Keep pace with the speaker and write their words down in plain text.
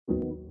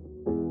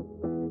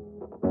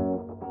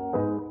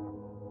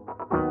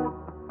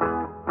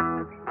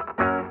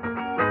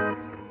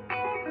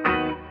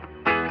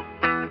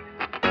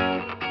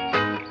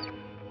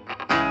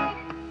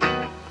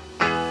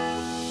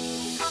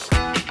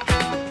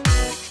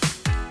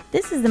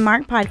This is the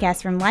Mark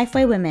Podcast from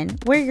Lifeway Women.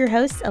 We're your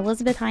hosts,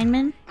 Elizabeth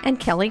Heineman and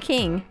Kelly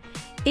King.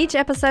 Each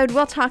episode,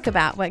 we'll talk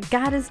about what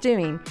God is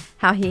doing,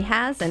 how He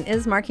has and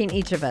is marking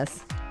each of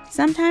us.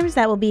 Sometimes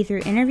that will be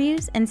through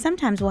interviews, and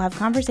sometimes we'll have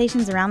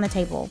conversations around the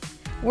table.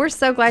 We're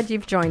so glad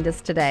you've joined us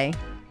today.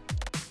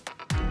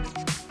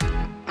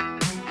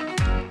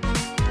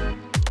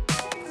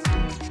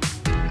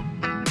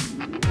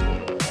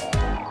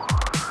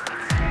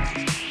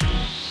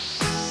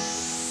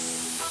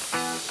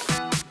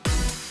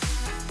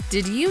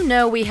 Did you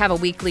know we have a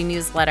weekly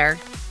newsletter?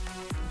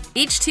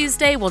 Each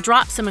Tuesday, we'll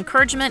drop some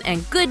encouragement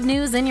and good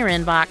news in your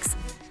inbox.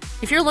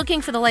 If you're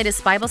looking for the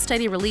latest Bible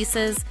study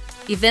releases,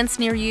 events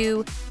near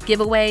you,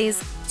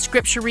 giveaways,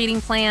 scripture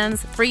reading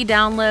plans, free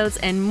downloads,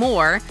 and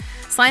more,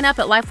 sign up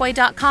at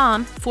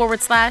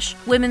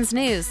lifeway.com/women's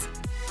news.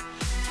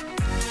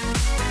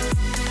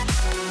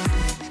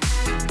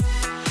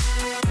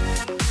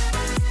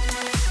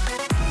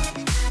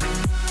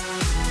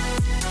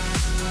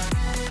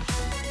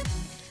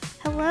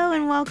 Hello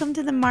and welcome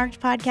to the Marked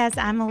Podcast.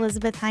 I'm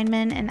Elizabeth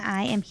Heineman and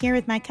I am here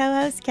with my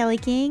co-host, Kelly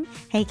King.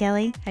 Hey,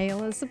 Kelly. Hey,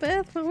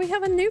 Elizabeth. Well, we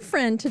have a new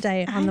friend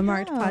today on the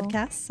Marked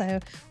Podcast, so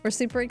we're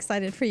super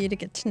excited for you to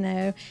get to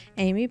know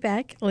Amy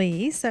Beck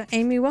Lee. So,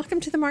 Amy,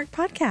 welcome to the Marked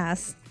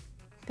Podcast.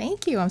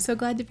 Thank you. I'm so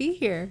glad to be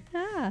here.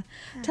 Yeah.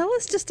 Tell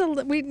us just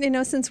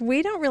since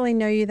we don't really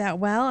know you that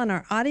well and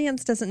our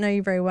audience doesn't know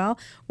you very well,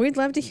 we'd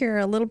love to hear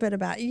a little bit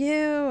about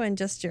you and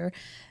just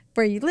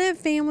where you live,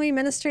 family,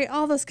 ministry,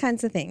 all those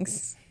kinds of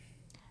things.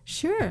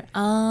 Sure.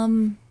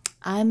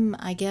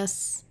 I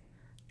guess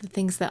the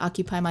things that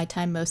occupy my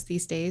time most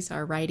these days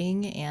are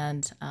writing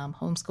and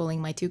homeschooling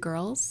my two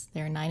girls.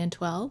 They're 9 and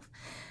 12.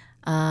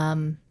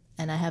 And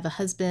I have a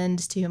husband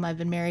to whom I've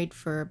been married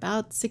for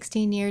about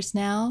 16 years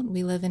now.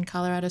 We live in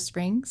Colorado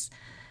Springs.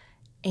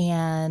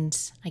 And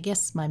I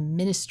guess my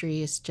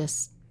ministry is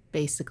just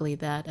basically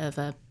that of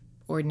a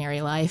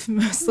ordinary life,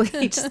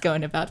 mostly just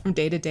going about from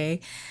day to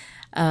day.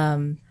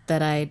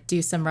 That I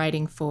do some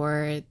writing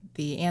for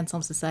the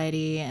Anselm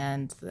Society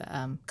and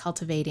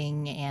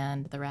Cultivating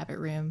and the Rabbit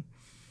Room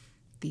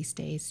these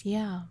days.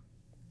 Yeah.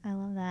 I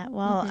love that.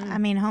 Well, I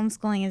mean,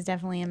 homeschooling is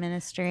definitely a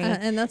ministry.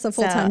 And that's a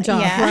full-time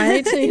job,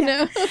 right? You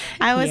know?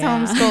 I was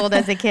homeschooled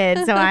as a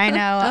kid, so I know,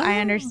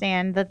 I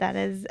understand that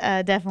is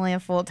definitely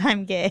a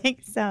full-time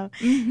gig. So,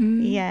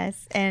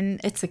 yes. And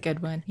it's a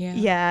good one. Yeah.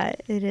 Yeah,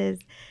 it is.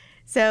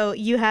 So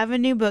you have a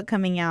new book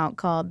coming out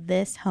called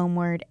This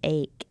Homeward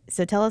Ache.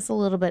 So tell us a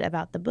little bit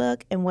about the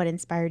book and what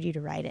inspired you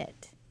to write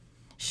it.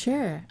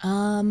 Sure.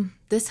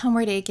 This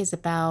Homeward Ache is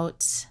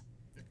about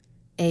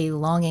a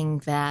longing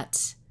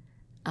that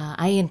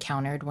I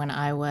encountered when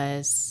I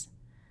was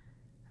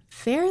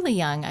fairly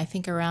young. I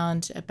think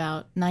around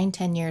about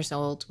 9-10 years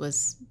old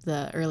was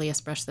the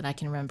earliest brush that I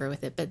can remember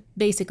with it. But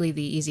basically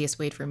the easiest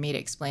way for me to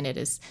explain it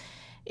is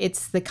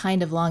it's the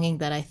kind of longing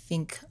that I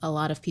think a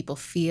lot of people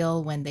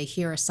feel when they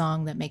hear a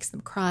song that makes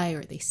them cry,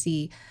 or they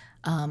see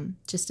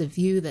just a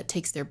view that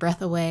takes their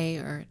breath away.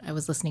 Or I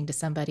was listening to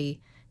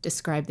somebody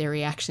describe their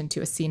reaction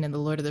to a scene in The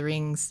Lord of the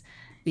Rings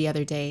the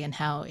other day and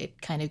how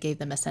it kind of gave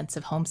them a sense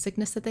of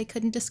homesickness that they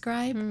couldn't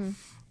describe.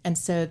 And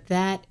so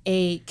that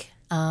ache,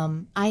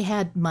 I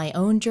had my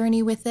own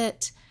journey with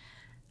it.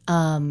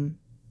 And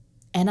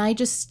I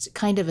just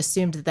kind of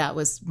assumed that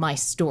was my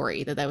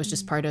story, that was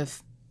just part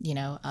of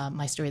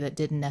my story that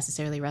didn't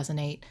necessarily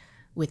resonate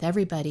with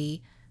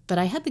everybody. But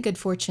I had the good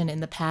fortune in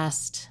the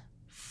past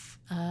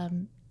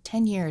 10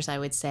 years, I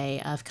would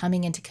say, of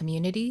coming into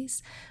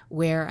communities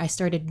where I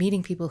started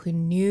meeting people who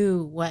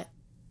knew what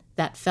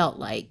that felt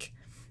like.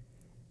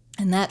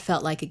 And that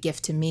felt like a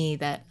gift to me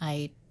that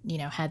I,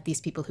 had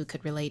these people who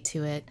could relate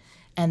to it.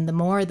 And the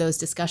more those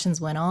discussions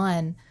went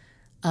on,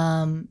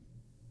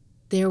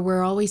 there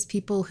were always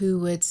people who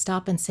would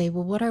stop and say,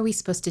 well, what are we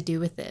supposed to do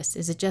with this?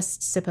 Is it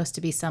just supposed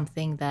to be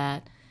something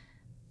that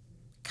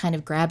kind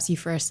of grabs you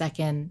for a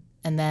second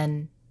and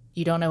then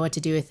you don't know what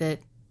to do with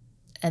it?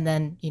 And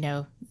then,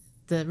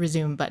 the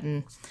resume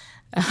button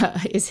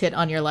is hit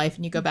on your life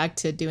and you go back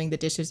to doing the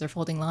dishes or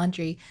folding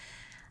laundry.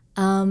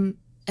 And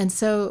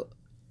so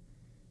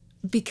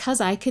because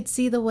I could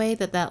see the way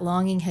that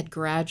longing had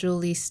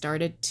gradually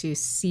started to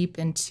seep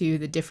into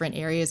the different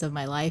areas of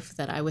my life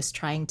that I was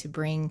trying to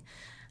bring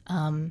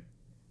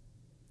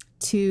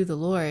to the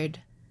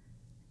Lord,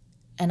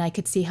 and I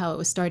could see how it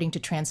was starting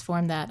to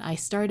transform that, I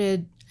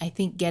started, I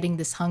think, getting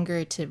this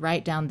hunger to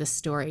write down this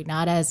story,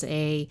 not as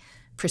a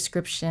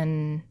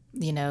prescription,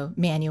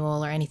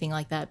 manual or anything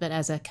like that, but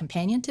as a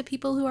companion to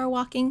people who are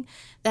walking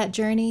that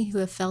journey, who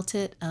have felt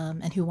it,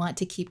 and who want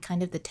to keep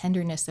kind of the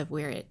tenderness of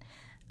where it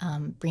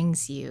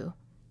brings you.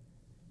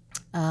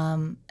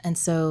 And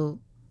so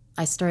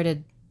I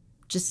started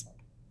just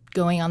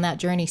going on that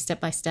journey step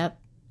by step,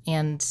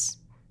 and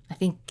I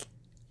think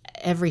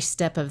every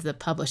step of the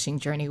publishing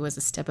journey was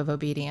a step of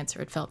obedience,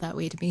 or it felt that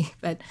way to me.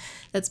 But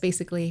that's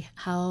basically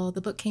how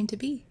the book came to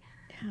be.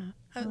 Yeah,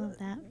 I love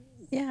that.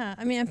 Yeah,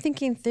 I mean, I'm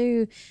thinking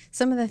through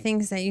some of the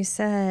things that you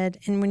said,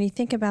 and when you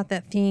think about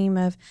that theme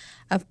of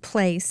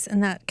place,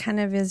 and that kind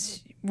of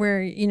is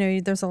where,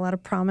 there's a lot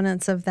of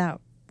prominence of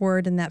that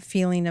word and that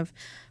feeling of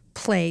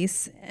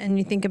place, and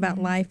you think about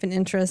life and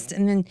interest,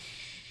 and then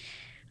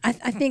I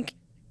think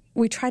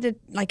we try to,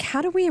 like,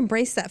 how do we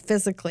embrace that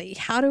physically?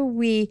 How do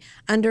we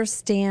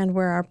understand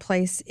where our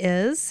place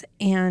is,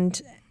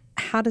 and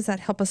how does that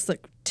help us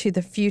look to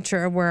the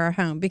future of where our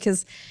home?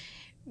 Because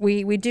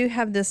we do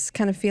have this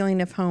kind of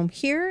feeling of home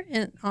here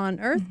on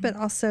earth, but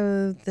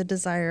also the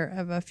desire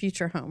of a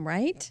future home,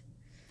 right?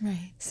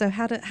 Right. So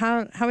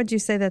how would you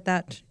say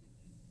that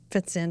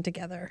fits in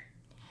together?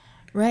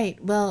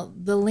 Right. Well,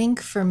 the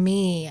link for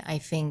me, I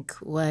think,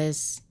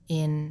 was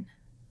in,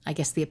 I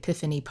guess the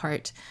epiphany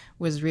part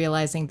was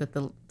realizing that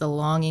the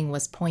longing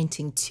was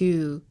pointing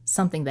to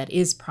something that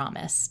is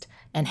promised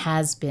and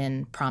has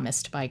been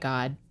promised by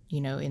God,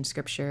 in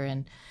Scripture,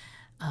 and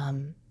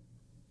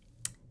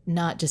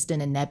not just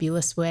in a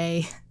nebulous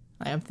way.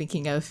 I'm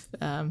thinking of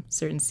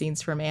certain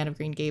scenes from Anne of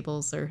Green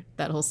Gables, or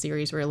that whole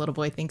series where a little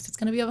boy thinks it's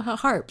going to be about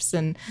harps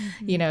and,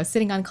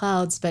 sitting on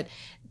clouds, but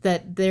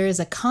that there is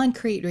a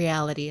concrete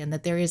reality and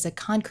that there is a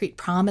concrete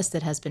promise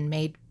that has been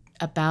made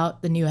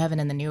about the new heaven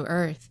and the new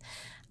earth.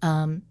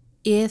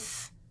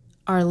 If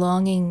our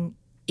longing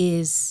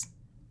is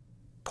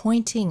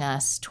pointing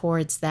us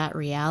towards that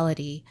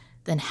reality,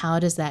 then how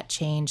does that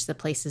change the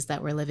places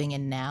that we're living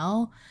in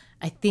now?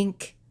 I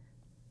think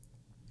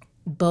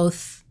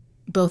both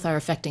are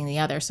affecting the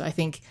other. So I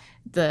think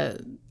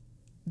the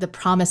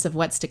promise of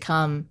what's to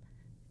come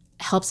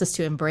helps us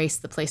to embrace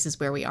the places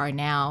where we are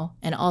now,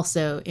 and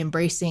also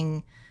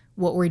embracing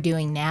what we're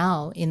doing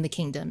now in the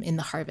kingdom, in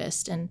the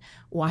harvest, and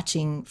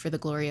watching for the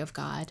glory of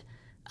God.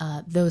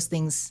 Those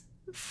things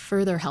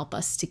further help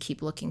us to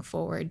keep looking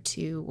forward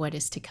to what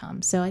is to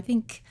come. So I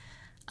think,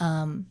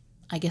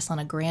 I guess on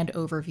a grand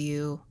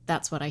overview,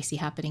 that's what I see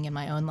happening in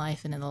my own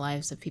life and in the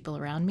lives of people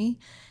around me.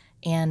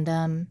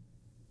 And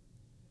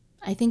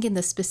I think in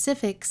the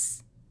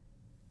specifics,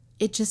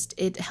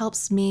 it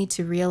helps me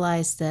to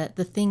realize that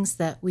the things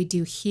that we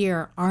do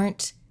here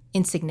aren't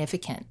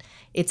insignificant.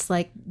 It's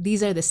like,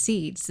 these are the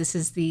seeds. This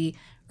is the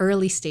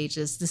early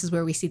stages. This is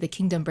where we see the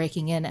kingdom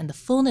breaking in, and the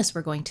fullness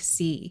we're going to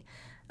see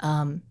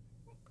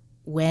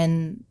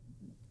when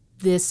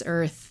this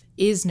earth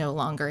is no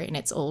longer in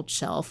its old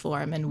shell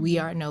form, and we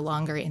are no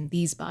longer in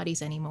these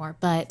bodies anymore.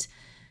 But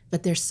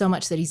there's so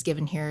much that he's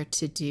given here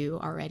to do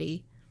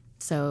already.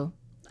 So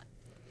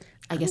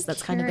I guess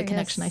that's kind of the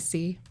connection I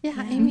see.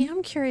 Yeah, Amy,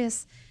 I'm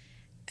curious,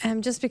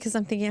 just because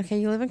I'm thinking, okay,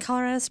 you live in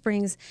Colorado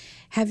Springs.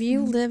 Have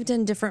you lived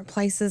in different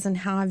places, and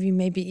how have you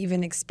maybe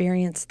even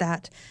experienced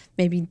that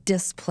maybe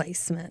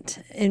displacement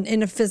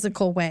in a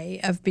physical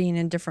way of being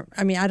in different,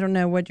 I don't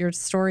know what your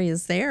story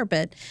is there,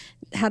 but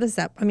how does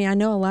that, I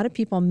know a lot of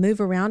people move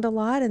around a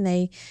lot, and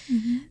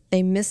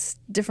they miss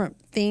different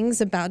things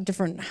about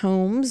different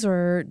homes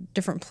or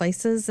different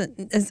places.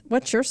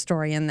 What's your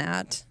story in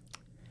that?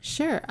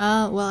 Sure.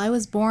 Well, I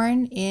was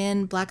born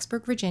in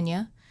Blacksburg,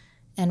 Virginia,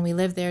 and we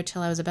lived there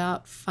till I was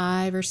about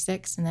 5 or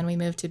 6, and then we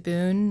moved to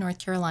Boone, North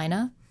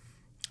Carolina.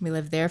 We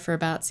lived there for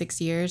about 6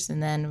 years,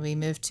 and then we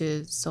moved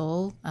to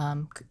Seoul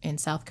in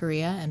South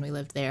Korea, and we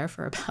lived there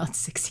for about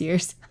 6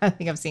 years. I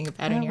think I'm seeing a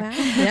pattern here. Wow.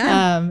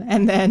 Yeah.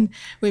 And then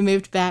we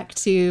moved back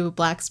to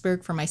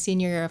Blacksburg for my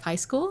senior year of high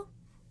school,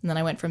 and then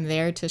I went from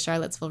there to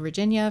Charlottesville,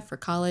 Virginia for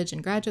college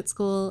and graduate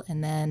school,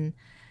 and then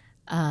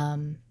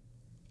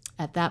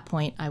at that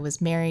point, I was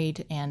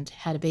married and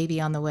had a baby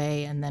on the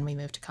way, and then we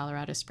moved to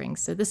Colorado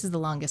Springs. So this is the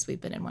longest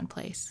we've been in one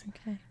place.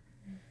 Okay.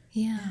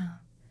 Yeah.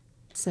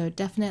 So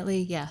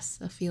definitely, yes,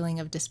 a feeling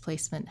of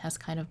displacement has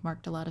kind of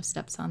marked a lot of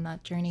steps on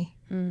that journey.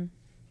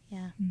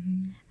 Yeah.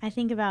 I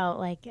think about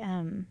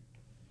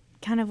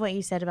kind of what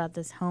you said about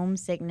this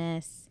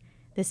homesickness,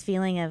 this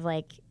feeling of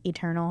like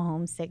eternal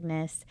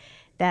homesickness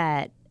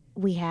that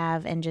we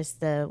have, and just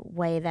the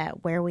way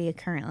that where we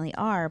currently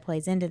are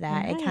plays into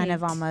that. Right. It kind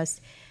of almost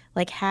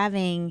like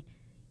having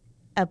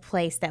a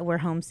place that we're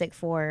homesick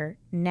for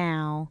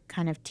now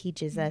kind of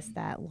teaches us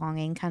that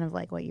longing, kind of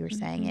like what you were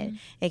saying.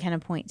 It kind of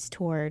points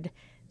toward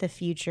the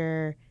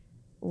future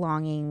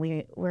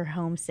longing. We're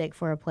homesick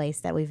for a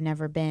place that we've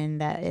never been,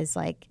 that is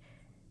like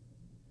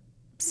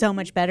so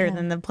much better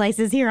than the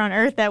places here on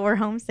earth that we're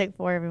homesick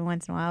for every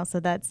once in a while. So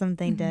that's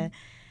something to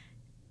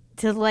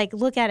like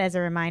look at as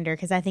a reminder,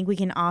 because I think we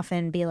can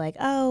often be like,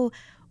 oh,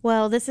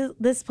 well,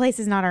 this place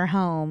is not our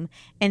home.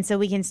 And so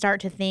we can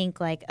start to think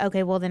like,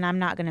 okay, well, then I'm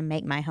not going to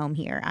make my home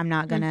here. I'm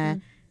not going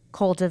to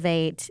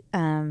cultivate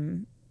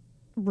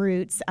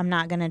roots. I'm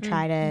not going to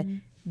try to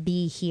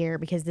be here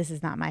because this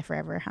is not my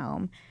forever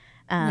home.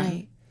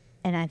 Right.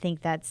 And I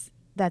think that's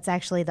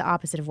actually the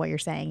opposite of what you're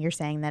saying. You're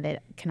saying that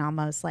it can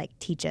almost like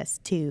teach us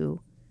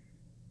to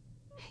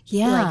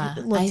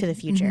look to the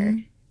future.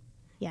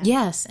 Yeah.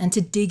 Yes, and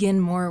to dig in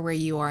more where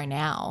you are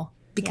now.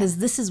 Because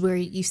this is where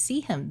you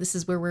see him. This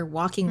is where we're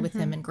walking with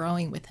him and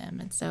growing with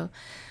him. And so,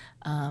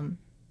 I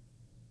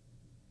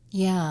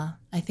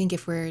think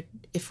if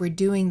we're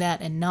doing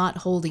that and not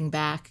holding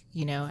back,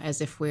 as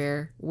if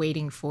we're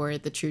waiting for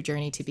the true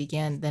journey to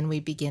begin, then we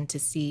begin to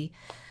see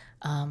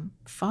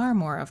far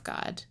more of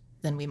God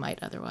than we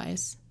might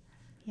otherwise.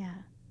 Yeah.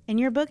 And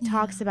your book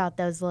talks about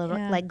those little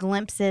like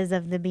glimpses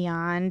of the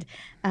beyond,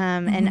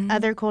 and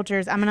other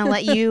cultures. I'm gonna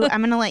let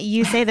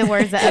you say the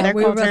words that other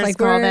cultures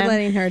call them. We're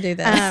letting her do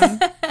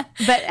that.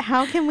 But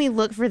how can we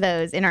look for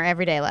those in our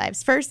everyday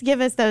lives? First,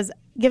 give us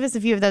a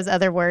few of those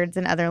other words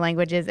in other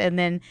languages, and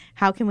then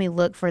how can we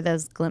look for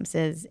those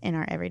glimpses in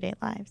our everyday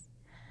lives?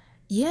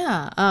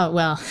 Yeah.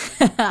 Well,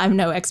 I'm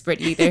no expert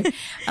either.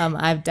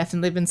 I've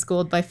definitely been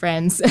schooled by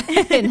friends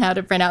in how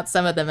to pronounce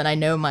some of them, and I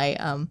know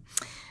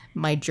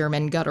my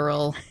German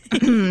guttural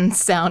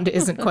sound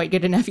isn't quite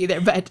good enough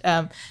either. But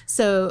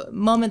so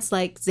moments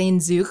like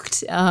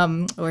Sehnsucht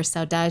or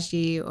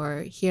Saudade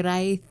or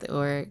Hiraeth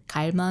or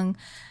Kalmang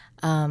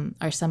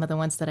are some of the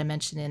ones that I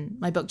mentioned in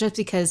my book, just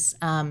because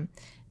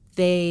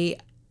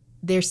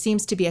there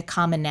seems to be a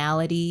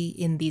commonality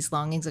in these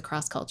longings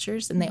across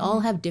cultures, and they all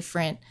have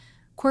different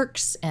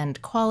quirks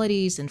and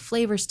qualities and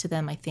flavors to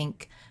them, I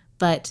think.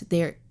 But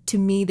to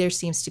me, there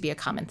seems to be a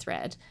common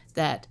thread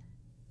that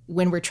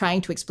when we're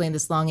trying to explain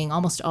this longing,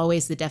 almost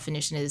always the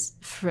definition is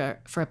for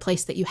a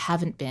place that you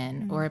haven't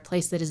been, or a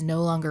place that is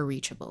no longer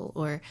reachable,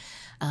 or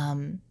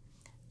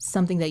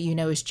something that you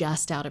know is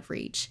just out of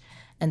reach.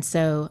 And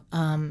so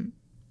I'm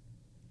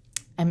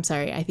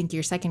sorry, I think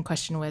your second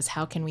question was,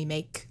 how can we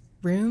make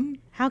room?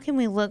 How can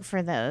we look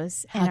for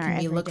those in our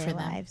everyday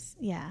lives?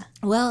 Yeah.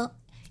 Well,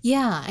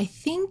 yeah, I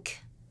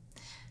think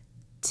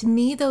to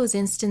me those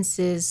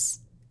instances,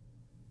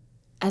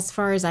 as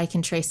far as I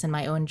can trace in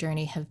my own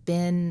journey, have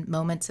been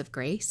moments of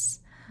grace.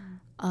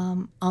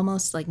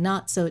 Almost like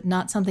not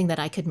something that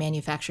I could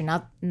manufacture,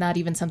 not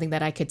even something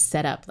that I could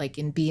set up, like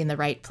and be in the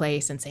right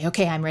place and say,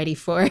 okay, I'm ready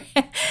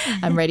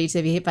I'm ready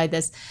to be hit by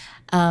this.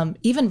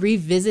 Even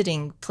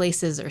revisiting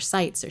places or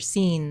sites or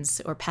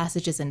scenes or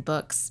passages in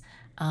books,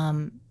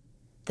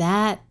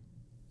 that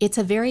it's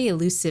a very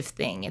elusive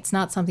thing. It's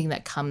not something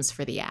that comes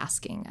for the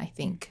asking, I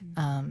think.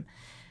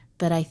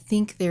 But I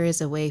think there is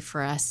a way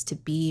for us to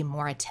be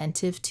more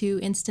attentive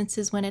to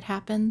instances when it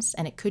happens.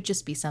 And it could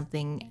just be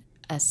something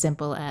as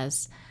simple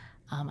as,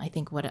 I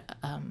think what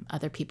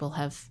other people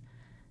have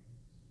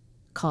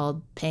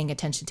called paying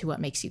attention to what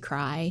makes you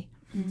cry.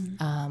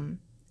 And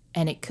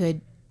it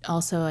could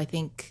also, I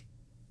think,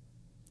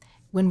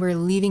 when we're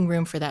leaving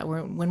room for that,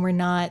 when we're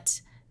not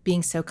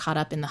being so caught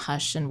up in the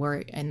hush and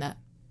we're in the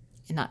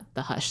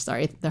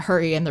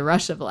hurry and the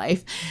rush of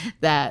life,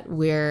 that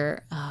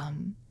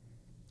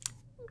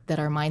that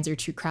our minds are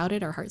too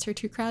crowded, our hearts are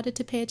too crowded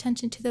to pay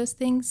attention to those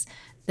things,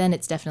 then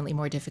it's definitely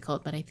more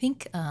difficult. But I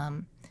think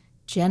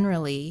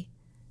generally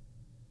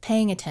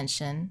paying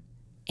attention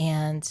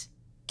and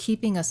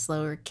keeping a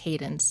slower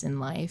cadence in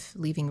life,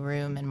 leaving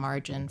room and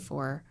margin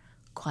for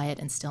quiet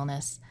and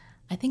stillness,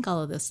 I think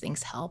all of those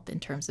things help in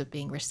terms of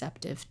being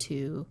receptive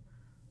to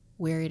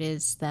where it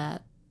is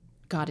that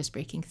God is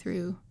breaking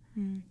through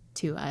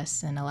to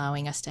us and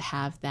allowing us to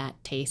have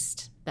that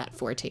taste, that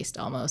foretaste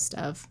almost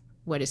of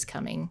what is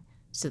coming,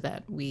 so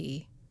that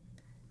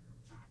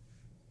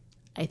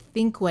I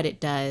think what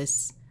it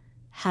does,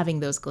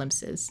 having those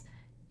glimpses,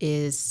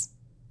 is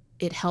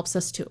it helps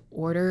us to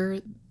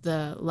order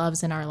the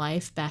loves in our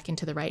life back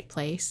into the right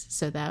place,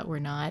 so that we're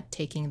not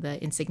taking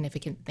the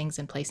insignificant things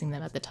and placing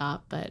them at the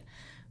top, but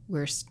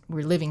we're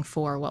living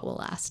for what will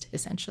last,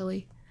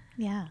 essentially.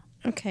 Yeah.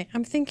 Okay,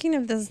 I'm thinking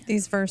of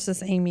these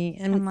verses, Amy,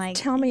 and I'm like,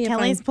 tell me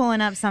Kelly's if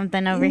pulling up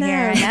something over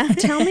here. I know.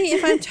 Tell me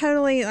if I'm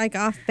totally like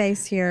off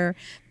base here,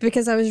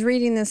 because I was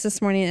reading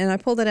this morning and I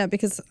pulled it up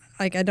because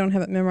like I don't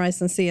have it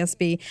memorized in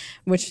CSB,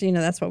 which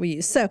that's what we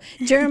use. So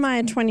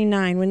Jeremiah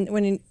 29,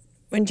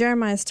 when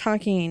Jeremiah is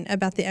talking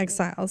about the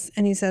exiles,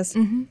 and he says,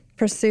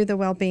 "Pursue the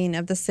well-being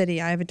of the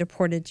city I have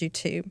deported you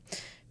to.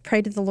 Pray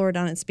to the Lord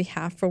on its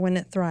behalf, for when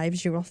it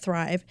thrives, you will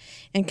thrive."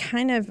 And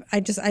kind of,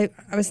 I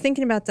was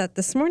thinking about that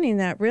this morning,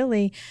 that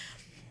really,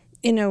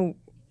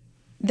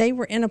 they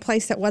were in a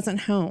place that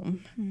wasn't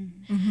home,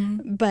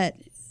 but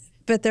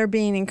they're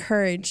being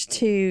encouraged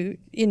to,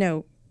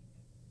 to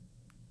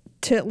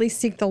at least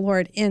seek the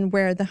Lord in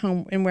where the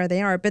home and where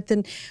they are. But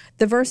then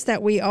the verse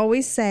that we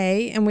always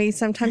say, and we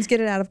sometimes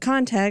get it out of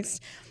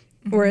context,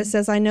 where it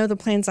says, "I know the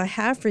plans I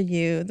have for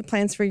you, the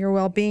plans for your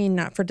well-being,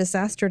 not for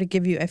disaster, to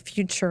give you a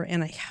future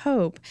and a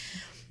hope."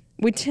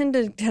 We tend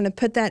to kind of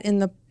put that in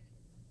the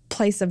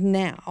place of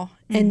now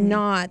and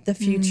not the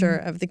future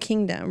of the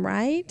kingdom,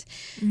 right?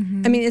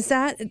 I mean, does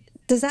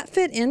that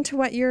fit into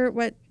what your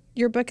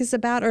book is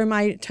about, or am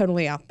I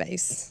totally off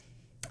base?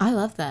 I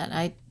love that.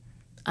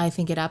 I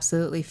think it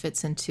absolutely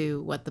fits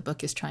into what the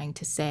book is trying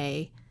to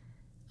say.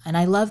 And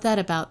I love that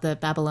about the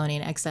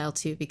Babylonian exile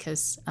too,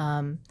 because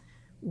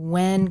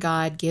when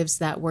God gives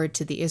that word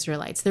to the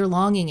Israelites, their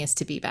longing is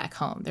to be back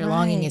home. Their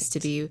longing is to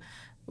be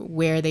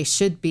where they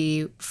should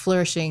be,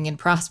 flourishing and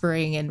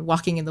prospering and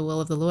walking in the will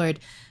of the Lord.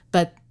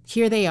 But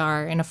here they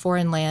are in a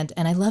foreign land,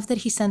 and I love that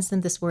he sends them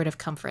this word of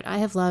comfort. I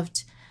have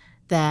loved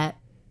that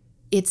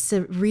it's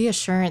a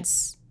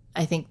reassurance.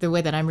 I think the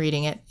way that I'm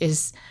reading it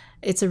is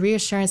it's a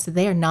reassurance that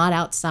they are not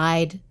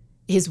outside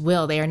his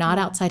will. They are not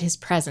outside his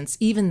presence.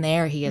 Even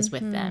there, he is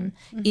with them.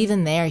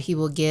 Even there, he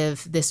will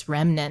give this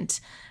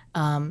remnant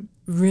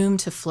room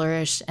to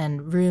flourish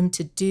and room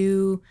to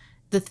do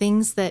the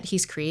things that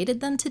he's created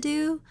them to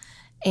do,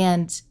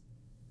 and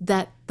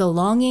that the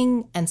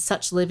longing and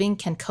such living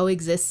can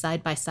coexist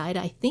side by side,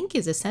 I think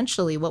is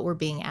essentially what we're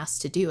being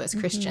asked to do as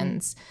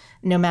Christians,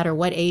 no matter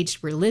what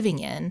age we're living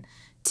in,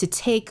 to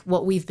take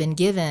what we've been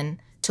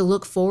given, to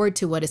look forward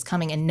to what is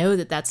coming and know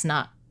that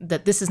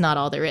that this is not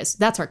all there is.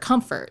 That's our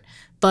comfort,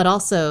 but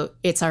also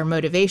it's our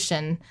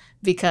motivation,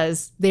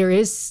 because there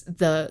is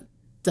the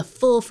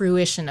full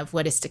fruition of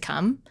what is to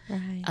come.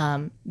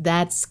 Right.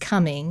 That's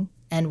coming,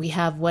 and we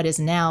have what is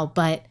now,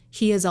 but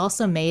he has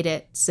also made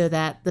it so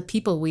that the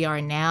people we are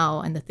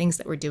now and the things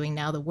that we're doing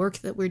now, the work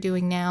that we're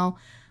doing now,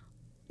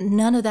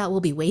 none of that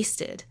will be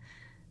wasted.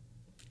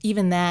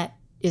 Even that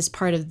is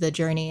part of the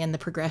journey and the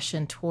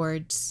progression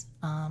towards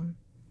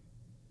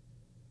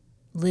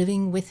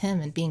living with him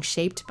and being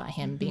shaped by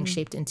him, being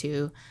shaped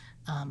into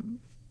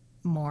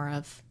more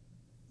of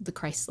the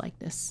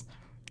Christ-likeness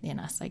in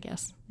us, I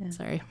guess. Yeah.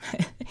 Sorry.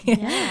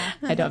 Yeah.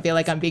 I don't feel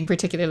like I'm being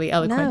particularly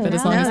eloquent, No, but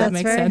as long as that that's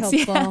makes very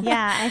sense. helpful.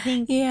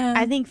 Yeah,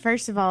 I think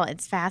first of all,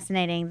 it's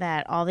fascinating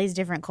that all these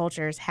different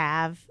cultures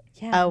have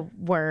a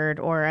word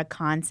or a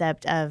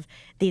concept of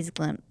these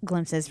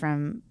glimpses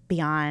from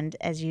beyond,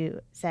 as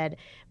you said.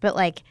 But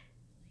like,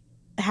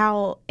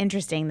 how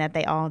interesting that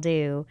they all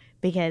do,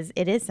 because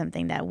it is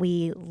something that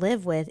we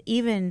live with.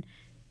 Even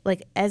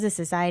like as a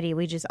society,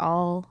 we just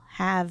all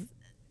have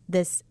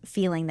this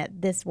feeling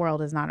that this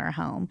world is not our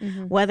home.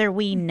 Whether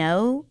we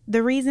know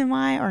the reason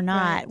why or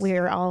not, Right.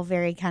 we're all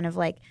very kind of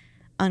like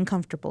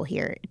uncomfortable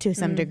here to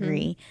some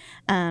degree.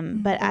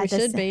 But We at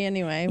should be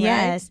anyway, right?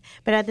 Yes,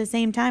 but at the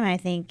same time, I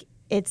think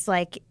it's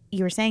like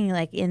you were saying,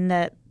 like in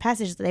the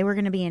passage, they were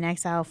going to be in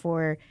exile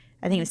for,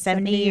 I think it was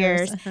 70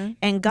 years,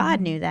 and God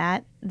knew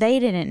that. They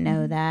didn't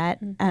know that.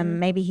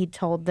 Maybe he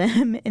told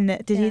them in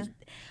the,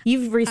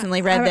 you've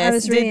recently read this. I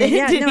was reading.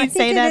 Did No, I he say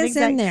think that it is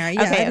in exact- there.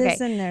 Yeah, Okay, it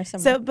is in there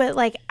somewhere. So, but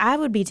like, I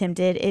would be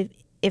tempted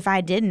if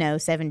I did know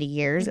 70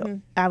 years,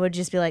 I would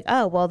just be like,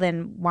 oh, well,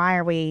 then why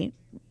are we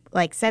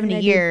like 70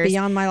 Maybe years?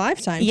 beyond my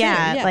lifetime,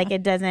 Yeah, too. Yeah. like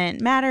it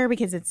doesn't matter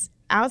because it's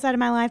outside of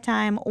my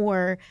lifetime,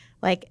 or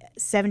like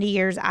 70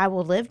 years I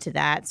will live to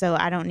that, so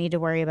I don't need to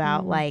worry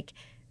about like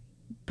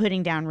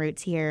putting down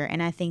roots here.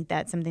 And I think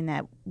that's something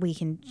that we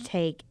can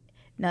take,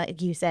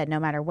 like you said, no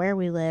matter where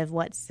we live,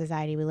 what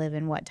society we live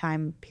in, what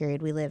time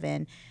period we live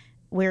in,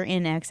 we're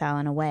in exile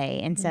in a way,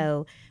 and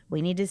so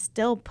we need to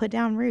still put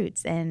down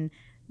roots,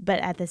 but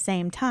at the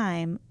same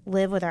time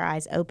live with our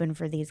eyes open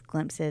for these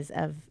glimpses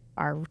of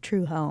our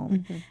true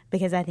home,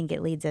 because I think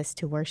it leads us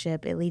to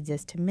worship, it leads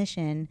us to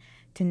mission,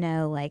 to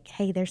know like,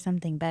 hey, there's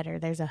something better,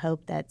 there's a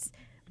hope that's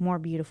more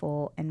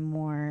beautiful and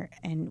more,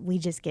 and we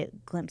just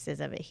get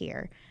glimpses of it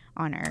here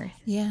on earth.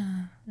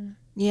 Yeah.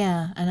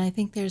 And I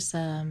think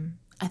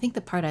I think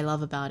the part I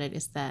love about it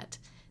is that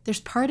there's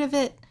part of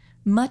it,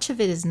 much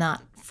of it is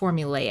not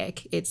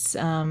formulaic. It's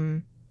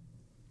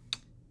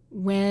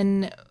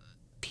when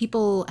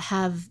people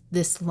have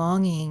this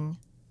longing,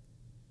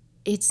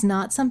 it's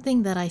not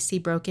something that I see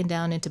broken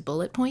down into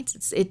bullet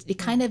points. It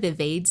kind of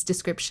evades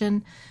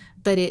description,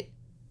 but it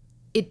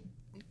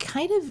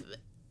kind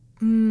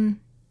of,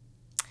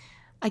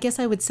 I guess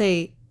I would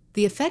say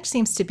the effect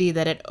seems to be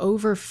that it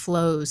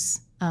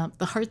overflows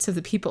the hearts of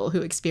the people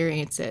who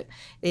experience it.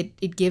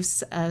 It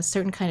gives a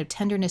certain kind of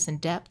tenderness and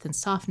depth and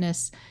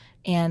softness,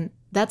 and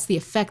that's the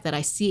effect that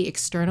I see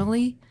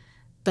externally.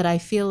 But I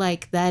feel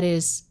like that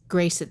is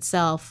grace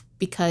itself,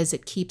 because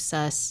it keeps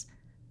us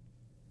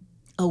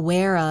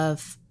aware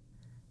of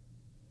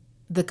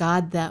the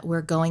God that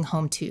we're going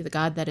home to, the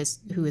God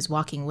who is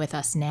walking with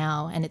us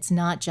now. And it's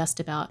not just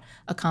about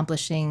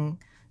accomplishing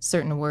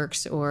certain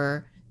works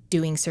or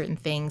doing certain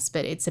things,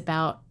 but it's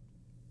about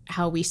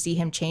how we see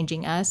him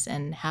changing us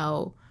and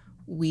how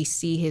we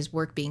see his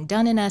work being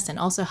done in us, and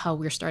also how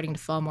we're starting to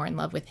fall more in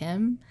love with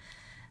him.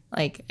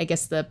 Like, I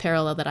guess the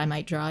parallel that I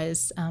might draw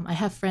is I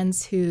have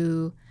friends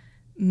who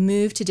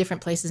move to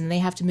different places, and they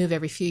have to move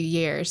every few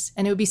years.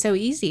 And it would be so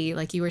easy,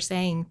 like you were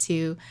saying,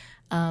 to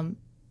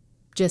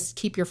just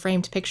keep your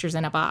framed pictures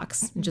in a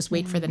box and just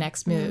wait for the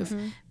next move.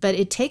 But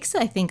it takes,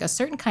 I think, a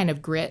certain kind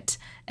of grit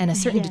and a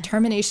certain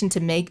determination to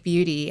make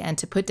beauty and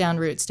to put down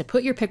roots, to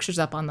put your pictures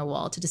up on the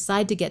wall, to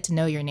decide to get to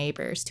know your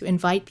neighbors, to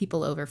invite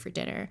people over for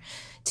dinner,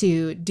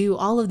 to do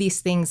all of these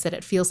things that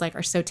it feels like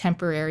are so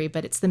temporary,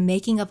 but it's the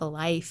making of a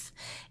life.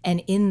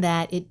 And in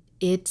that,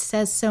 it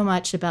says so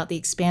much about the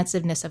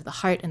expansiveness of the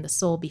heart and the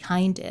soul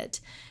behind it.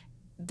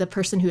 The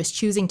person who is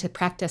choosing to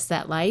practice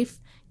that life,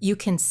 you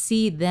can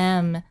see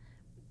them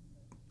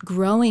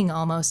growing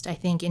almost, I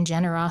think, in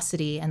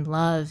generosity and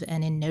love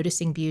and in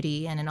noticing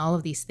beauty and in all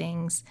of these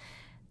things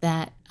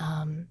that,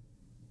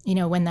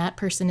 when that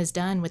person is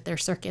done with their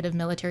circuit of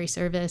military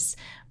service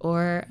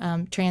or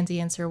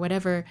transience or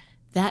whatever,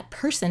 that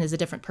person is a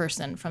different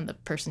person from the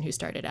person who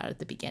started out at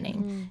the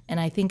beginning. And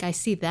I think I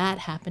see that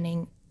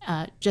happening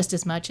just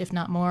as much, if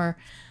not more,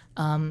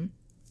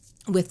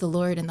 with the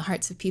Lord in the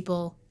hearts of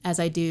people as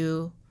I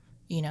do,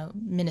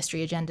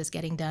 ministry agendas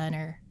getting done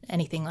or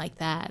anything like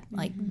that.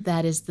 Like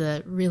that is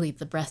really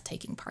the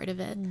breathtaking part of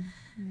it.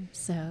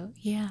 So,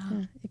 yeah.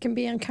 It can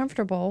be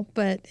uncomfortable,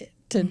 but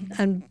to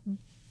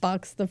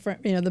unbox the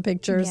front, the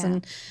pictures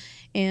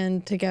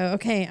and to go,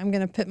 okay, I'm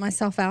going to put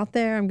myself out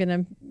there. I'm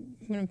going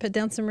to put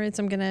down some roots.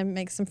 I'm going to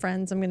make some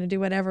friends. I'm going to do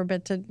whatever.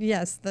 But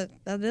that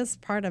is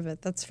part of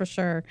it. That's for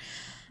sure.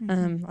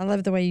 I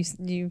love the way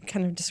you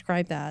kind of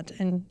describe that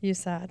and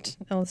use that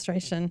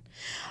illustration.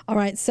 All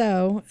right.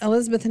 So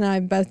Elizabeth and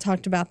I both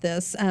talked about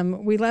this.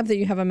 We love that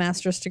you have a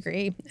master's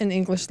degree in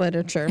English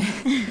literature.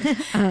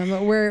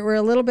 We're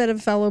a little bit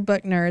of fellow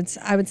book nerds.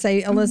 I would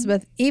say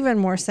Elizabeth even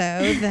more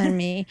so than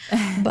me.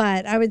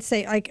 But I would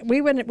say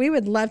we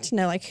would love to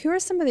know who are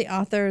some of the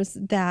authors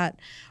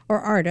or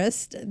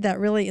artists that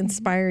really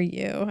inspire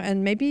you,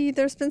 and maybe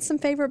there's been some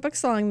favorite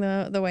books along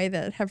the way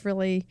that have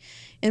really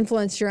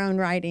influenced your own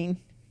writing.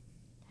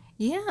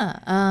 Yeah.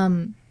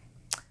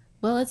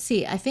 Well, let's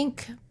see. I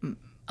think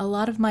a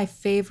lot of my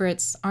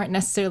favorites aren't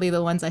necessarily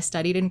the ones I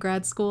studied in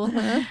grad school,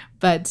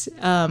 but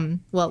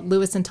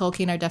Lewis and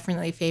Tolkien are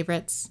definitely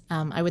favorites.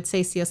 I would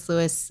say C.S.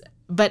 Lewis,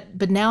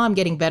 but now I'm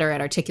getting better at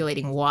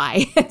articulating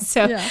why.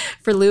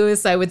 For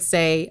Lewis, I would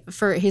say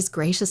for his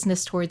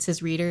graciousness towards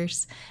his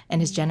readers and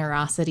his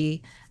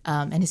generosity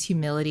and his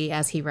humility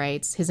as he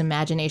writes, his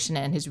imagination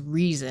and his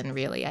reason,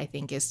 really, I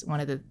think is one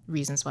of the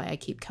reasons why I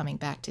keep coming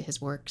back to his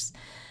works.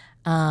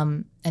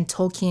 And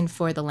Tolkien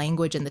for the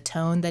language and the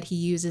tone that he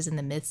uses and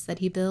the myths that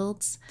he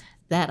builds,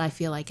 that I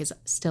feel like is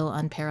still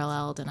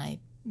unparalleled, and I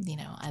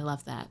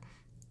love that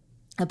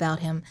about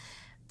him.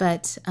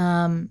 But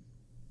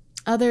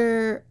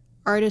other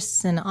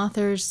artists and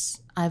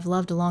authors I've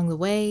loved along the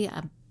way,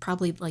 I'm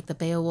probably like the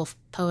Beowulf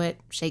poet,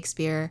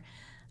 Shakespeare.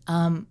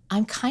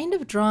 I'm kind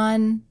of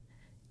drawn,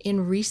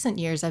 in recent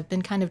years, I've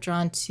been kind of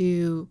drawn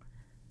to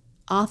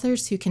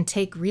authors who can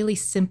take really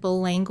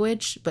simple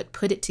language but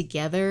put it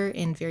together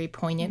in very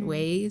poignant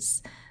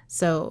ways.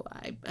 So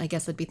I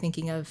guess I'd be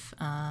thinking of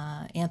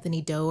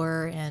Anthony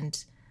Doerr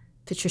and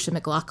Patricia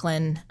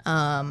McLaughlin,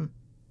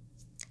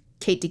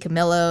 Kate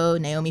DiCamillo,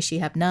 Naomi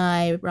Shihab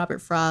Nye,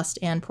 Robert Frost,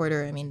 Anne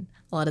Porter. I mean,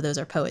 a lot of those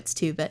are poets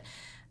too, but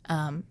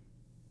I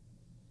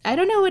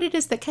don't know what it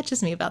is that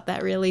catches me about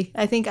that, really.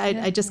 I think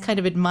I just kind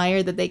of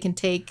admire that they can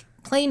take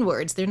plain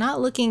words. These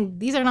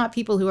are not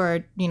people who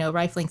are,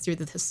 rifling through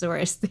the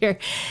thesaurus.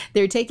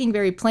 They're taking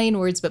very plain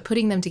words, but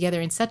putting them together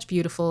in such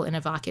beautiful and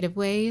evocative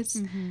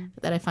ways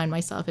that I find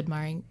myself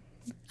admiring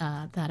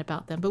that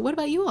about them. But what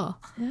about you all?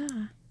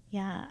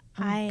 Yeah.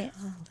 I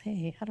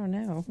don't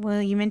know.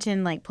 Well, you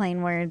mentioned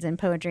plain words and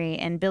poetry,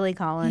 and Billy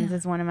Collins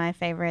is one of my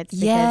favorites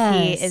because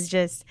he is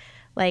just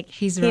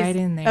he's right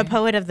in there. A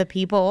poet of the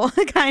people,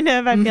 kind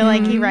of. I feel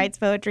like he writes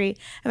poetry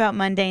about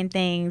mundane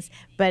things,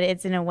 but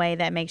it's in a way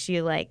that makes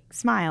you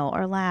smile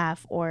or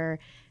laugh or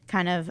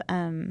kind of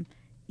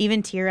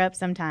even tear up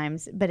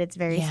sometimes, but it's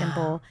very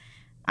simple.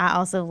 I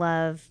also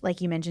love, like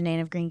you mentioned,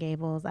 Anne of Green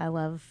Gables. I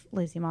love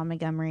Lucy Maud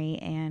Montgomery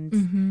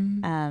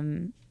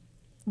and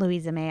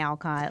Louisa May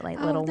Alcott,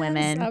 Little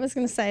Women. I was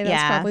going to say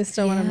that's probably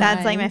still one of mine.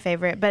 That's my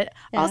favorite. But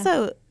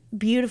also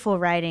beautiful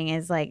writing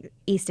is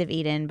East of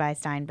Eden by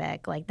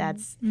Steinbeck.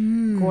 That's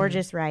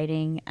gorgeous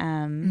writing.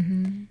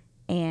 And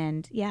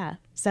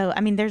so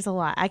I mean, there's a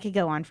lot. I could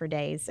go on for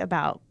days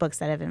about books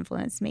that have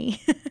influenced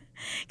me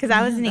because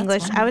I was an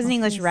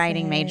English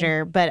writing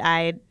major, but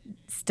I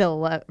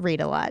still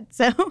read a lot.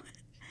 So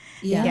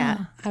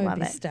I would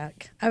be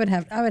stuck. I would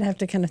have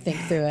to kind of think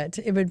through it.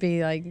 It would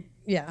be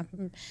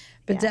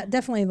but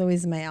definitely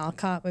Louisa May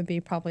Alcott would be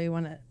probably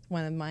one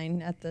of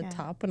mine at the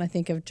top when I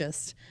think of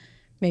just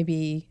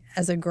maybe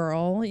as a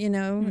girl,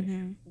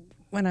 when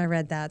I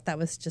read that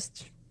was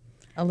just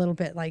a little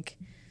bit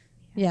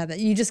that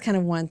you just kind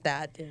of want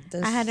that.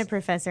 I had a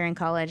professor in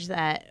college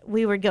that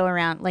we would go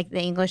around,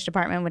 the English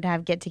department would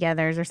have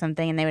get-togethers or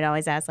something, and they would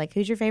always ask,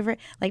 who's your favorite?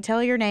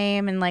 Tell your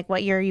name and,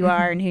 what year you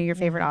are and who your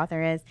favorite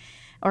author is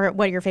or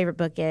what your favorite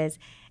book is.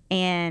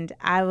 And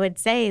I would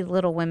say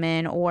Little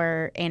Women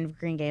or Anne of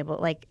Green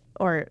Gables,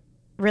 or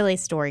really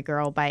Story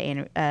Girl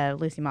by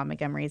Lucy Maud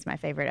Montgomery is my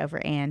favorite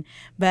over Anne.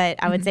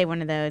 But I would say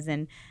one of those.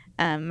 And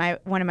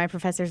one of my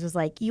professors was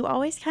like, you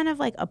always kind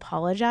of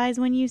apologize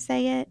when you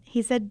say it.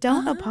 He said,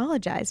 don't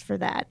apologize for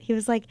that. He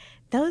was like,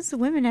 those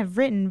women have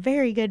written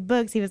very good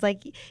books. He was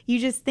like, you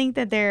just think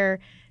that they're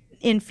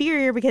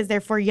inferior because they're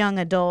for young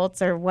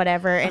adults or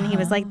whatever. And he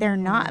was like, they're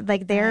not.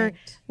 They're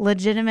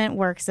legitimate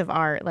works of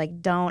art.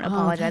 Don't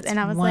apologize. And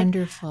I was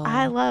wonderful.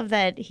 I love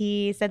that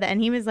he said that.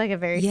 And he was a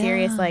very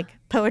serious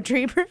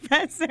poetry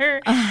professor.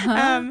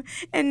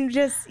 And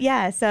just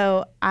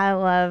so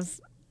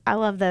I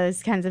love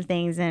those kinds of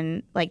things,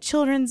 and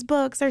children's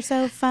books are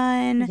so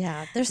fun.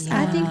 I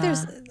think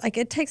there's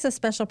it takes a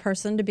special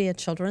person to be a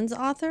children's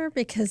author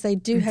because they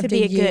do have to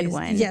be a use, good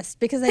one. Yes,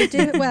 because they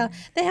do. Well,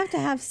 they have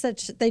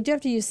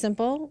to use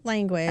simple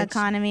language,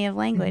 economy of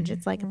language.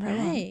 It's like a poem.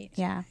 Right.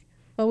 Yeah.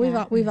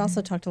 Well, we've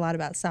also talked a lot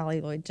about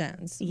Sally Lloyd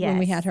Jones when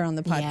we had her on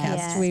the podcast.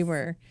 Yes. We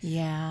were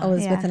Yeah.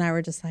 Elizabeth and I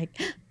were just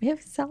We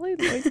have Sally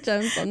Lloyd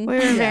Jones on. We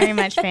were very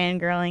much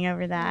fangirling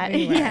over that.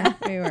 We were.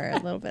 We were a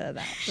little bit of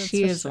that.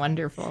 She is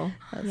wonderful.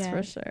 That's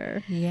for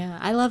sure. Yeah.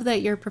 I love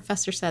that your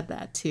professor said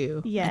that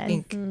too. Yes. I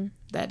think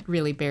that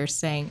really bears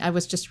saying. I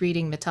was just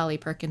reading Matali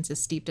Perkins'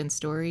 Steeped in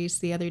Stories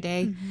the other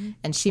day,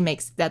 and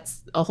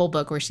that's a whole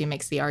book where she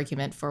makes the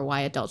argument for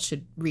why adults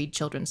should read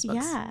children's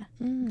books. Yeah.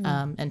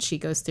 And she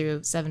goes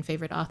through 7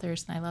 favorite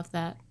authors, and I love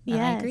that.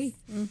 And I agree.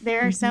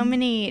 There are so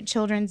many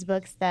children's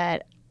books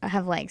that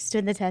have like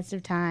stood the test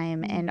of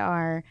time and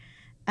are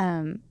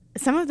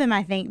some of them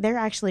I think they're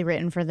actually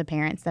written for the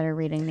parents that are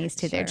reading these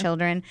to their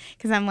children,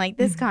 because I'm like,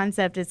 this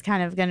concept is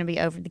kind of going to be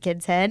over the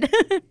kid's head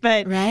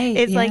but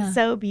it's like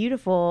so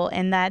beautiful,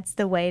 and that's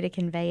the way to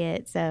convey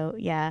it. So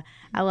yeah,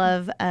 I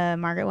love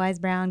Margaret Wise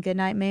Brown,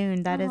 Goodnight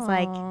Moon. That is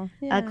like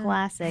a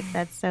classic.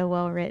 That's so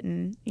well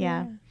written.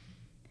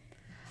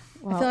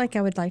 Well, I feel like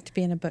I would like to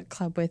be in a book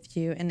club with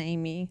you and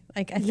Amy.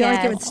 Like, I feel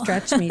like it would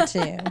stretch me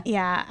too.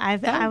 Yeah,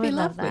 I would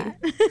love that.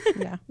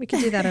 Yeah, we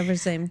could do that over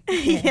Zoom.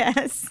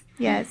 Yes.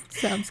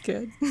 Sounds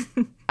good.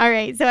 All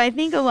right. So I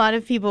think a lot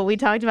of people, we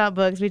talked about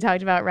books, we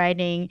talked about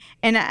writing,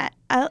 and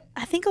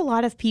I think a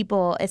lot of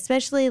people,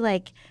 especially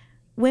like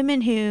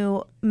women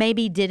who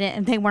maybe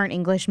they weren't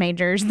English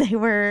majors, they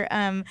were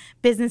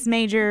business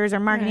majors or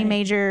marketing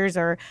majors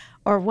or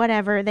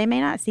whatever, they may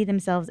not see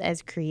themselves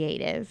as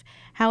creative.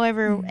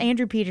 However,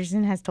 Andrew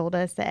Peterson has told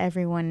us that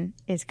everyone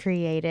is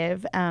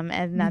creative,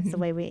 and that's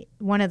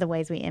one of the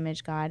ways we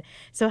image God.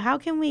 So how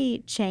can we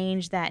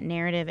change that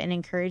narrative and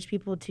encourage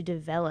people to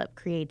develop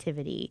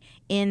creativity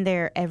in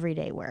their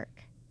everyday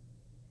work?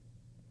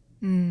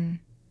 Are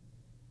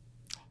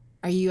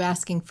you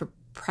asking for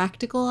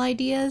practical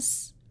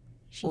ideas?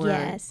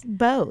 Yes,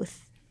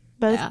 both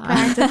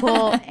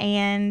practical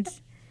and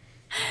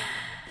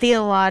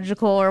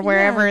theological, or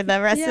wherever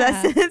the rest of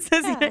us is.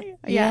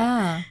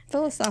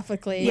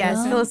 Philosophically.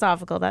 Yes,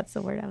 philosophical. That's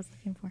the word I was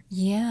looking for.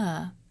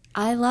 Yeah.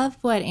 I love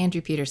what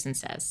Andrew Peterson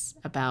says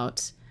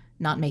about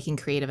not making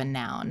creative a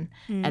noun,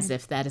 as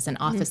if that is an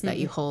office that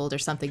you hold or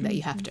something that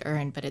you have to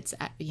earn, but it's,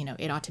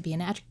 it ought to be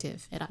an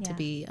adjective. It ought to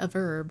be a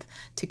verb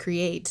to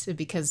create,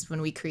 because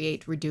when we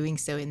create, we're doing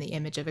so in the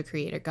image of a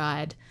creator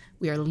God.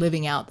 We are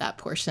living out that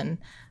portion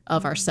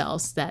of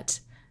ourselves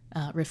that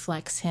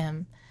reflects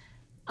him.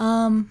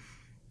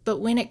 But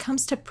when it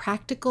comes to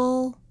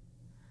practical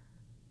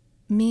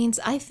means,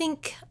 I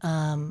think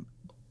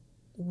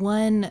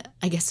one,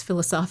 I guess,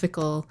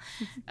 philosophical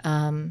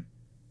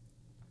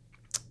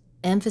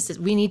emphasis,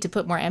 we need to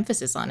put more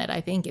emphasis on it,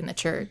 I think, in the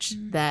church,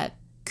 that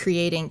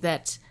creating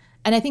that,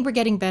 and I think we're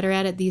getting better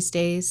at it these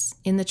days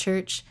in the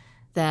church,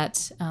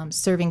 that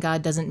serving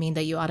God doesn't mean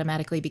that you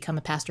automatically become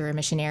a pastor or a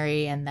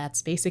missionary, and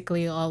that's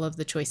basically all of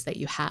the choice that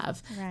you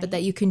have, but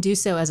that you can do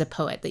so as a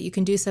poet, that you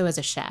can do so as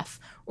a chef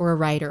or a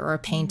writer or a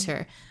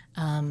painter,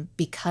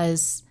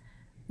 because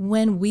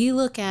when we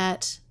look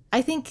at,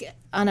 I think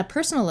on a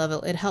personal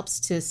level, it helps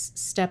to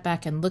step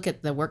back and look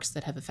at the works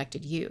that have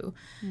affected you.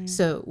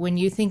 So when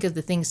you think of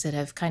the things that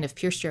have kind of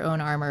pierced your own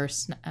armor,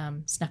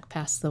 snuck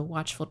past the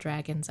watchful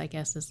dragons, I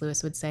guess, as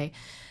Lewis would say,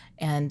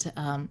 and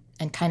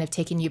kind of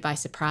taken you by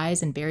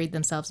surprise and buried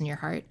themselves in your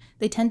heart,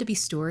 they tend to be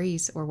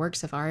stories or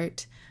works of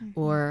art,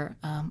 or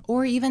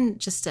even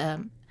just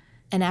an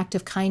act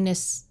of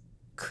kindness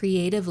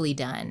creatively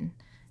done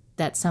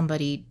that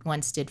somebody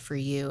once did for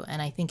you.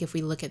 And I think if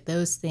we look at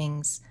those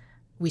things,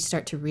 we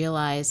start to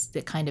realize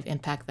the kind of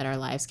impact that our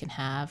lives can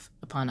have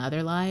upon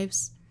other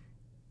lives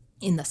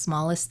in the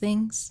smallest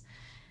things.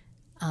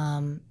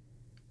 And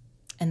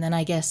then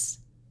I guess,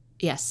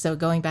 yes, so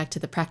going back to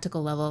the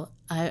practical level,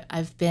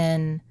 I've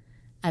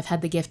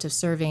had the gift of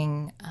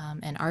serving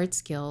an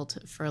arts guild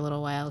for a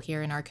little while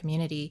here in our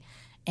community.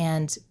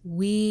 And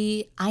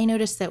I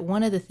noticed that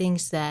one of the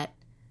things that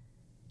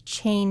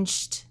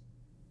changed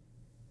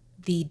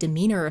the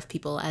demeanor of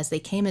people as they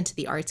came into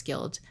the arts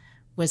guild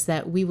was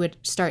that we would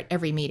start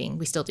every meeting.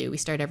 We still do. We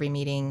start every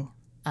meeting,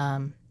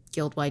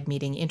 guild-wide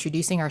meeting,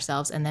 introducing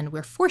ourselves, and then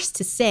we're forced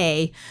to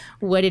say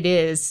what it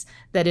is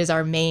that is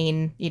our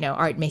main,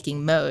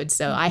 art-making mode.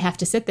 So I have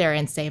to sit there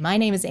and say, my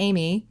name is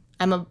Amy.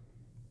 I'm a,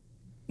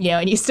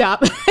 and you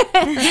stop.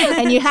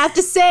 And you have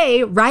to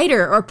say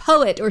writer or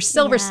poet or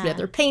silversmith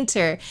or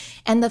painter.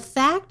 And the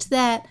fact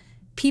that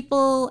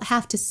people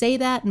have to say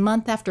that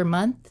month after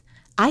month,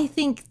 I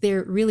think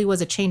there really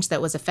was a change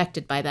that was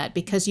affected by that,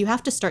 because you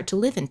have to start to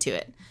live into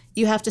it.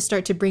 You have to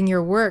start to bring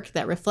your work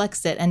that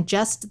reflects it. And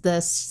just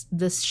the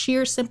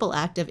sheer simple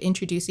act of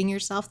introducing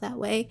yourself that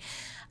way,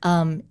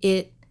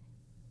 it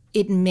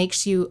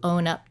makes you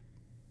own up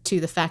to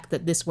the fact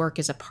that this work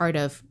is a part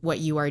of what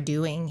you are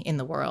doing in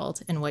the world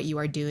and what you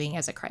are doing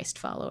as a Christ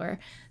follower.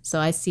 So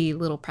I see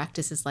little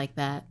practices like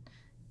that,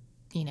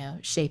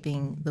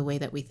 shaping the way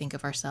that we think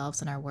of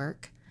ourselves and our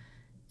work.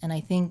 And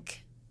I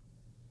think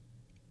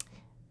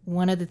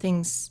one of the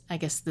things, I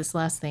guess this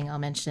last thing I'll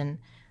mention,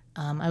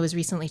 I was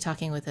recently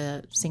talking with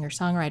a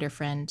singer-songwriter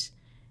friend,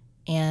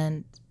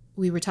 and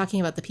we were talking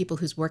about the people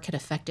whose work had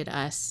affected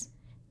us.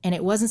 And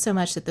it wasn't so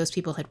much that those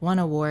people had won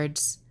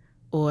awards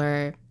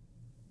or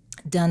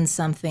done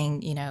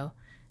something,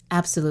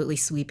 absolutely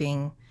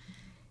sweeping,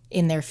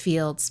 in their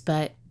fields,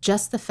 but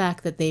just the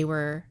fact that they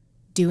were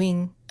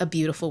doing a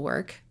beautiful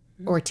work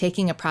or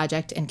taking a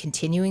project and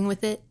continuing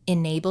with it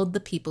enabled the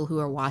people who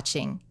are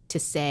watching to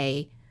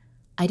say,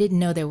 I didn't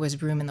know there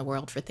was room in the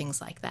world for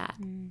things like that.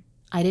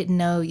 I didn't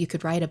know you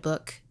could write a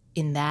book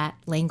in that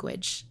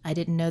language. I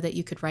didn't know that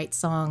you could write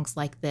songs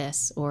like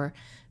this or,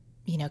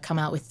 come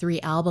out with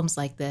 3 albums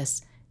like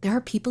this. There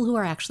are people who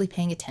are actually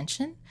paying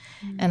attention.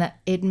 And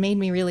it made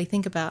me really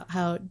think about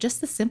how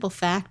just the simple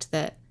fact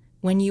that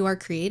when you are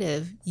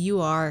creative, you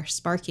are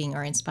sparking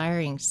or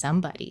inspiring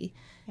somebody.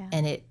 Yeah.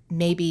 And it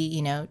may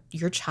be,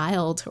 your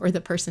child or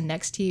the person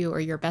next to you or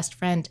your best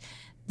friend.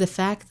 The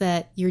fact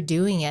that you're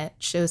doing it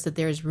shows that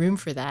there's room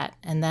for that,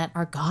 and that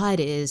our God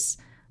is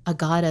a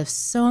God of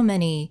so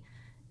many,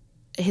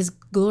 his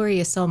glory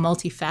is so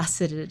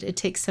multifaceted. It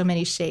takes so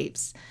many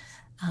shapes.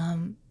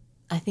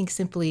 I think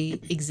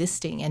simply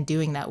existing and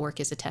doing that work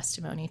is a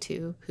testimony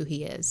to who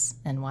he is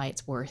and why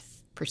it's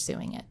worth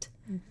pursuing it.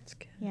 That's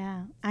good.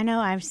 Yeah. I know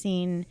I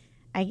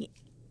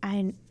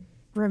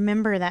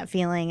remember that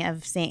feeling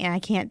of seeing, and I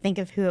can't think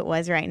of who it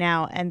was right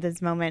now at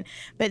this moment,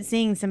 but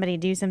seeing somebody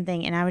do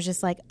something, and I was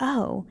just like,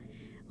 oh,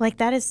 like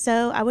that is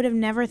so, I would have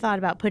never thought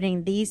about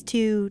putting these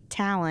 2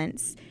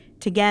 talents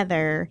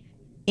together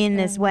in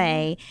this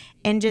way,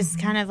 and just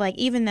kind of like,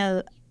 even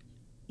though,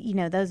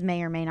 those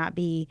may or may not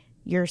be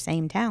your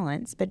same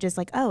talents, but just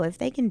like, oh, if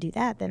they can do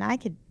that, then I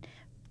could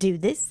do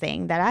this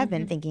thing that I've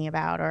been thinking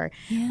about. Or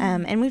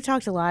and we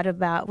talked to a lot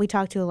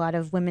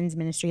of women's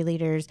ministry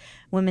leaders,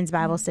 women's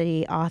Bible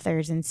study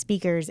authors and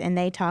speakers, and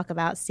they talk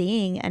about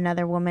seeing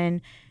another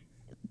woman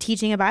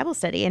teaching a Bible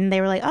study, and they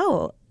were like,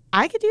 oh,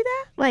 I could do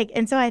that. Like,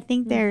 and so I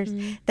think there's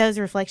those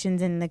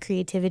reflections in the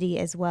creativity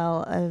as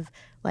well of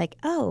like,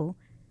 oh,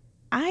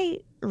 I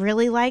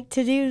really like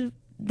to do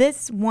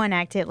this one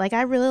activity. Like,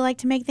 I really like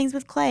to make things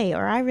with clay,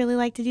 or I really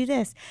like to do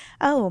this.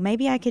 Oh,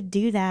 maybe I could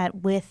do that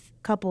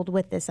coupled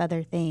with this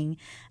other thing.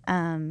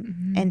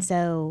 And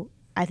so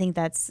I think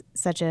that's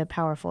such a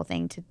powerful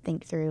thing to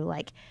think through.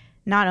 Like,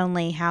 not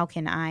only how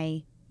can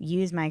I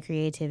use my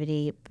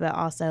creativity, but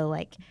also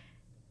like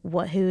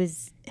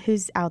who's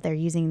out there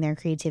using their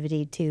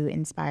creativity to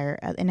inspire,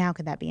 and how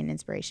could that be an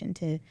inspiration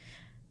to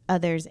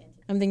others?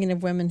 I'm thinking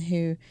of women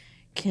who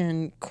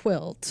can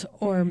quilt,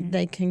 or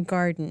they can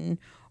garden,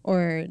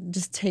 or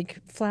just take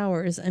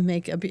flowers and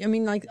make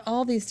like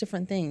all these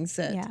different things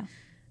that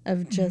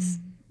of just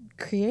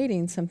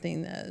creating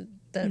something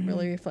that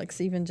really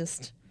reflects even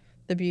just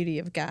the beauty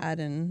of God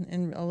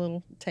and a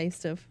little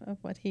taste of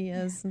what he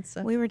is and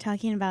stuff. We were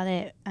talking about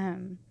it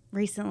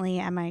recently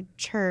at my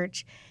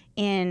church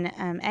in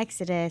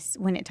Exodus,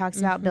 when it talks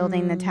about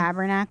building the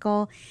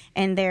tabernacle,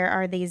 and there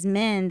are these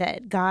men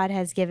that God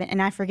has given, and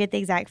I forget the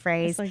exact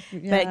phrase,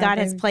 but God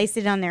has placed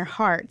it on their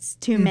hearts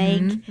to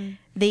make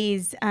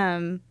these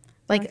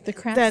like the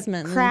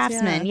craftsmen,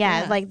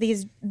 like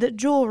the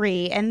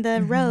jewelry and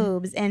the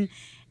robes, and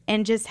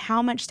just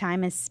how much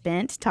time is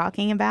spent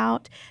talking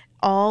about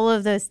all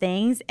of those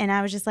things. And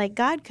I was just like,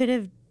 God could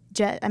have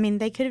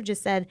they could have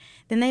just said,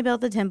 then they built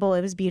the temple,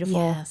 it was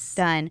beautiful,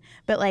 done.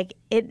 But like,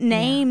 it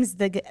names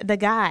the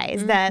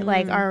guys that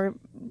like are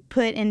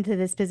put into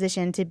this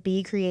position to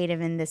be creative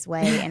in this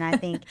way. And I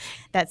think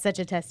that's such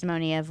a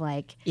testimony of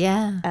like,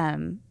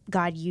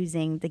 God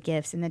using the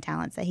gifts and the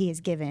talents that he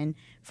has given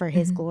for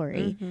his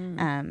glory.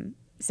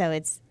 So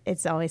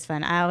it's always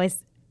fun.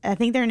 I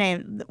think their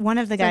name, one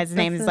of the guys'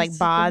 name is like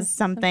Boz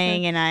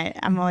something, and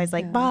I'm always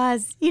like,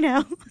 Boz,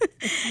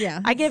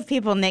 I give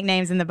people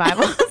nicknames in the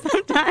Bible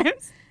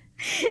sometimes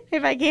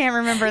if I can't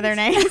remember their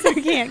names or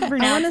can't pronounce their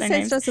names. I want to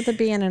say it starts with a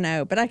B and an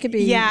O, but I could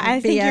be. Yeah, I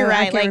think you're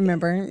right. I can't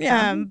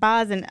remember.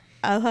 Boz and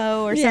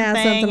Oho or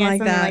something. Something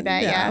like that.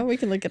 Yeah, we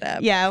can look it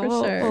up. Yeah,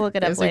 we'll look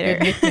it up later.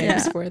 Those are good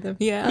nicknames for them.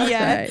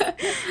 Yeah. Right.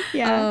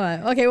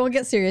 Yeah. Okay, we'll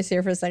get serious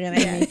here for a second,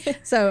 Amy.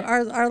 So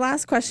our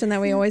last question that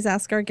we always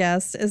ask our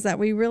guests is that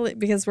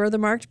because we're the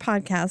Marked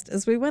podcast,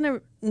 is we want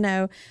to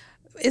know,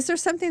 is there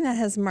something that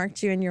has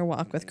marked you in your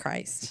walk with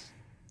Christ?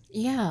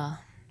 Yeah.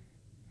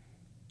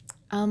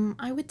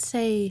 I would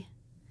say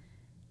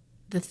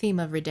the theme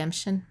of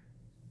redemption.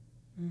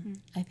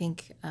 I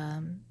think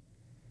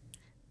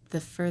the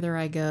further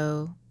I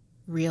go,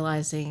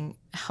 realizing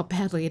how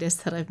badly it is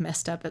that I've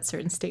messed up at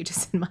certain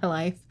stages in my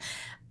life,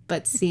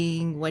 but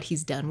seeing what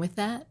he's done with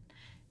that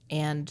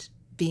and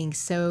being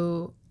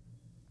so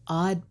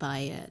awed by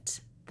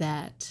it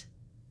that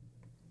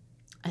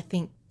I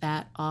think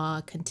that awe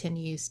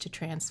continues to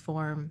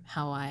transform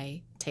how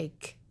I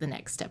take the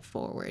next step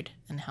forward,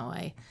 and how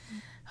I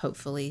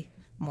hopefully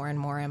more and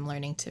more am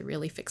learning to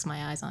really fix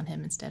my eyes on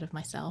him instead of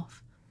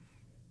myself.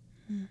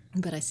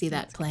 But I see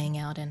that playing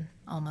out in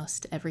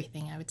almost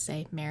everything, I would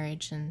say.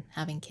 Marriage and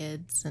having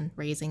kids and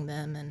raising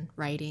them and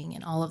writing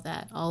and all of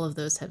that. All of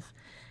those have,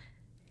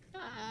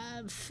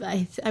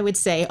 I would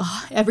say,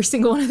 every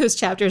single one of those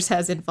chapters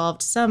has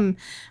involved some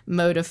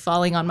mode of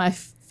falling on my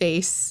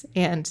face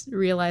and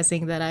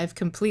realizing that I've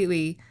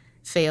completely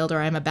failed,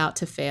 or I'm about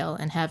to fail,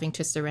 and having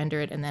to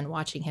surrender it, and then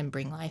watching him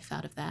bring life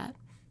out of that.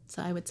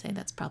 So I would say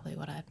that's probably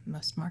what I'm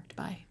most marked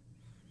by.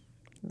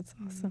 That's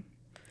awesome.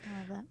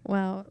 love that.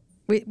 Well,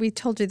 we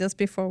told you this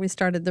before we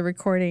started the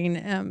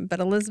recording, but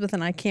Elizabeth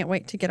and I can't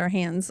wait to get our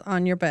hands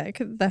on your book.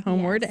 The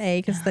Homeward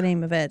Ache is the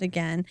name of it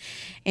again.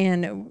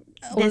 And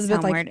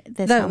Elizabeth,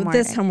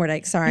 this Homeward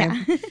Ache. Sorry,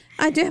 yeah.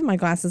 I do have my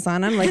glasses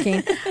on. I'm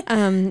looking.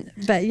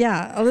 But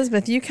yeah,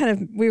 Elizabeth,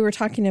 we were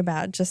talking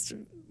about just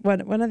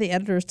what one of the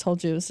editors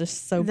told you was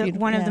just so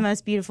beautiful. One of the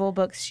most beautiful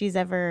books she's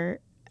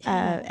ever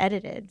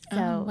edited.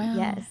 So wow.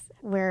 yes,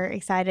 we're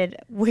excited.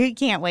 We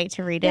can't wait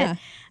to read it.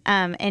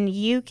 And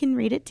you can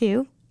read it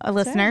too.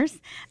 Listeners.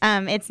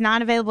 It's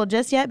not available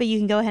just yet, but you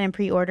can go ahead and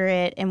pre-order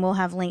it, and we'll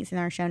have links in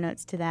our show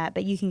notes to that.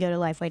 But you can go to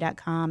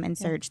lifeway.com and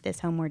search This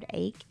Homeward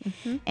Ache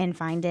and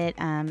find it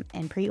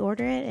and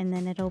pre-order it, and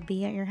then it'll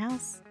be at your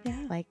house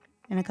like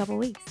in a couple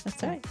weeks.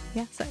 That's right.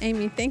 Yeah. So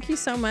Amy, thank you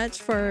so much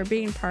for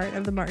being part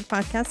of the Mark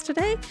podcast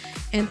today.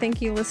 And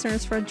thank you,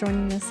 listeners, for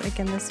joining us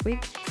again this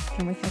week.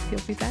 And we hope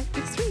you'll be back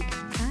next week. Bye.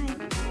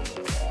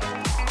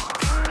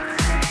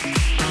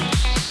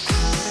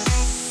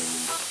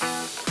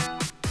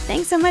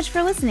 Thanks so much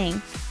for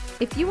listening.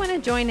 If you want to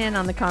join in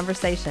on the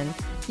conversation,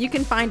 you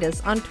can find us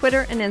on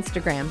Twitter and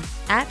Instagram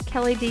at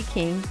Kelly D.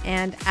 King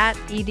and at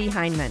E.D.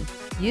 Heineman.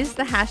 Use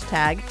the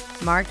hashtag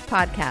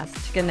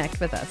 #MarkedPodcast to connect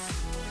with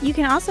us. You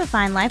can also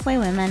find Lifeway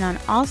Women on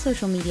all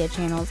social media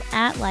channels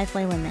at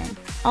Lifeway Women.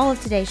 All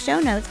of today's show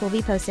notes will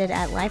be posted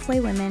at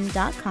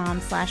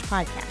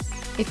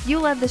lifewaywomen.com/podcast. If you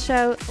love the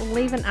show,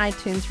 leave an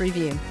iTunes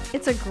review.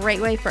 It's a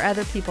great way for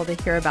other people to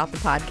hear about the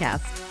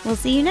podcast. We'll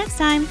see you next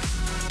time.